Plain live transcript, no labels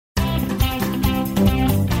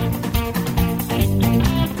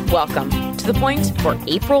Welcome to The Point for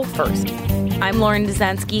April 1st. I'm Lauren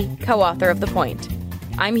Desanski, co-author of The Point.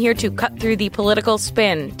 I'm here to cut through the political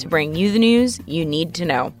spin to bring you the news you need to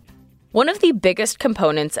know. One of the biggest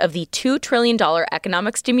components of the $2 trillion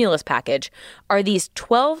economic stimulus package are these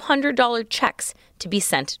 $1,200 checks to be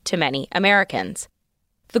sent to many Americans.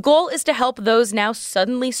 The goal is to help those now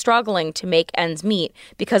suddenly struggling to make ends meet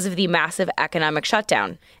because of the massive economic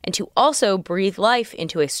shutdown, and to also breathe life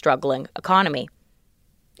into a struggling economy.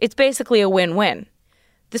 It's basically a win-win.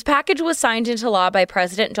 This package was signed into law by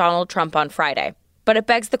President Donald Trump on Friday, but it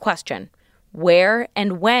begs the question, where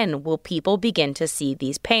and when will people begin to see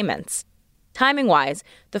these payments? Timing-wise,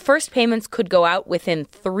 the first payments could go out within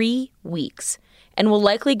 3 weeks, and will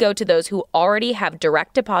likely go to those who already have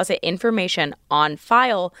direct deposit information on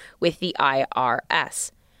file with the IRS.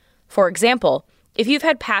 For example, if you've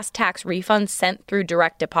had past tax refunds sent through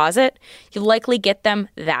direct deposit, you'll likely get them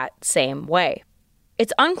that same way.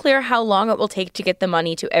 It's unclear how long it will take to get the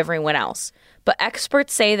money to everyone else, but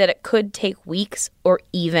experts say that it could take weeks or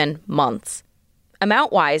even months.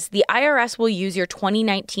 Amount-wise, the IRS will use your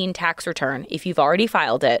 2019 tax return if you've already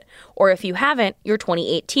filed it, or if you haven't, your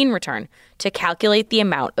 2018 return, to calculate the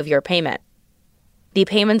amount of your payment. The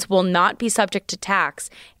payments will not be subject to tax,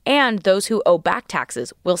 and those who owe back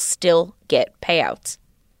taxes will still get payouts.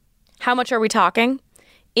 How much are we talking?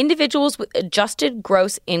 Individuals with adjusted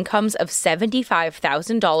gross incomes of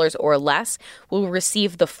 $75,000 or less will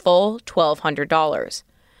receive the full $1,200.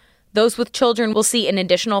 Those with children will see an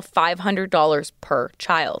additional $500 per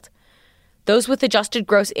child. Those with adjusted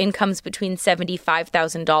gross incomes between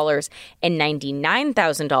 $75,000 and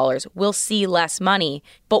 $99,000 will see less money,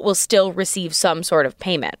 but will still receive some sort of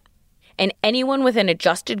payment. And anyone with an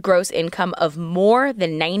adjusted gross income of more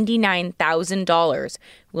than $99,000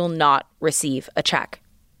 will not receive a check.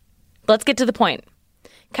 Let's get to the point.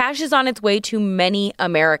 Cash is on its way to many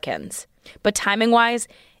Americans, but timing-wise,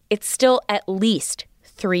 it's still at least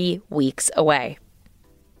 3 weeks away.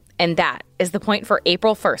 And that is The Point for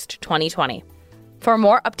April 1st, 2020. For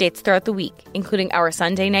more updates throughout the week, including our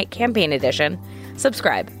Sunday night campaign edition,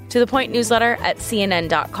 subscribe to The Point newsletter at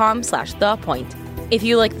cnn.com/thepoint. If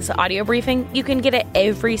you like this audio briefing, you can get it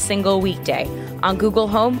every single weekday on Google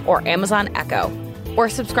Home or Amazon Echo, or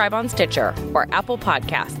subscribe on Stitcher or Apple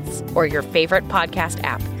Podcasts or your favorite podcast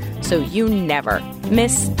app so you never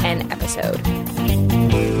miss an episode.